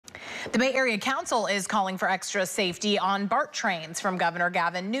The Bay Area Council is calling for extra safety on BART trains from Governor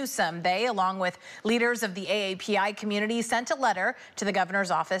Gavin Newsom. They, along with leaders of the AAPI community, sent a letter to the governor's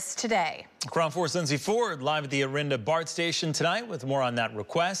office today. Crown 4's Lindsay Ford live at the Orinda BART station tonight with more on that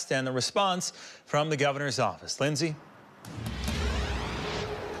request and the response from the governor's office. Lindsay?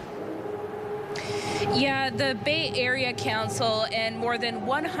 Yeah, the Bay Area Council and more than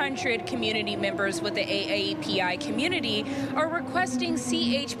 100 community members with the AAPI community are requesting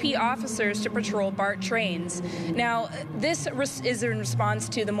CHP officers to patrol BART trains. Now, this is in response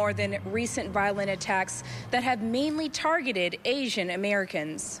to the more than recent violent attacks that have mainly targeted Asian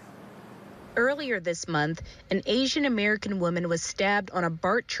Americans. Earlier this month, an Asian American woman was stabbed on a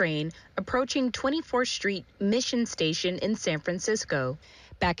BART train approaching 24th Street Mission Station in San Francisco.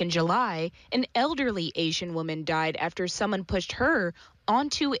 Back in July, an elderly Asian woman died after someone pushed her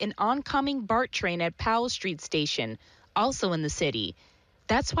onto an oncoming BART train at Powell Street Station, also in the city.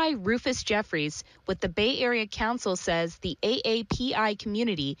 That's why Rufus Jeffries with the Bay Area Council says the AAPI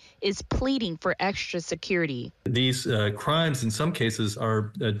community is pleading for extra security. These crimes, in some cases,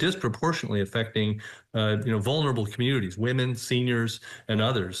 are disproportionately affecting, vulnerable communities, women, seniors, and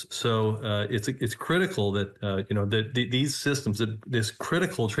others. So it's critical that that these systems, that this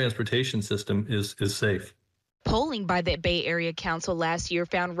critical transportation system, is safe. Polling by the Bay Area Council last year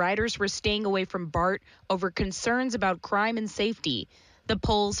found riders were staying away from BART over concerns about crime and safety. The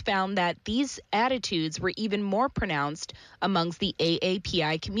polls found that these attitudes were even more pronounced amongst the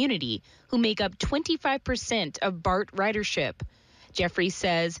AAPI community, who make up 25% of BART ridership. Jeffrey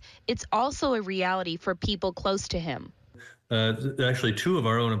says it's also a reality for people close to him. Actually, two of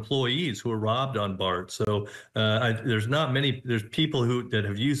our own employees who were robbed on BART. So there's people that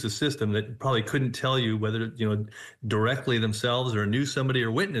have used the system that probably couldn't tell you whether, directly themselves or knew somebody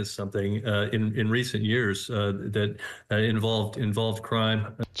or witnessed something in recent years that involved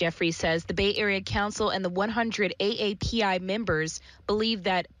crime. Jeffrey says the Bay Area Council and the 100 AAPI members believe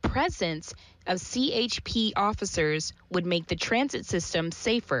that presence of CHP officers would make the transit system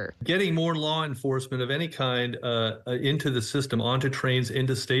safer. Getting more law enforcement of any kind into the system, onto trains,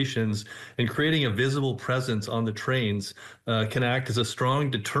 into stations, and creating a visible presence on the trains can act as a strong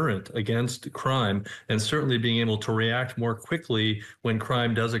deterrent against crime, and certainly being able to react more quickly when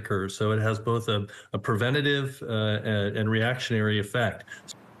crime does occur. So it has both a preventative and reactionary effect.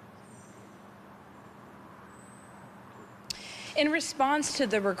 In response to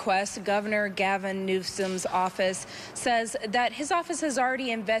the request, Governor Gavin Newsom's office says that his office has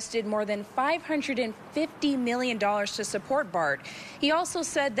already invested more than $550 million to support BART. He also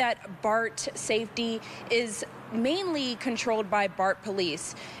said that BART safety is mainly controlled by BART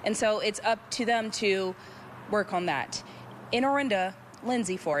police, and so it's up to them to work on that. In Orinda,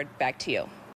 Lindsay Ford, back to you.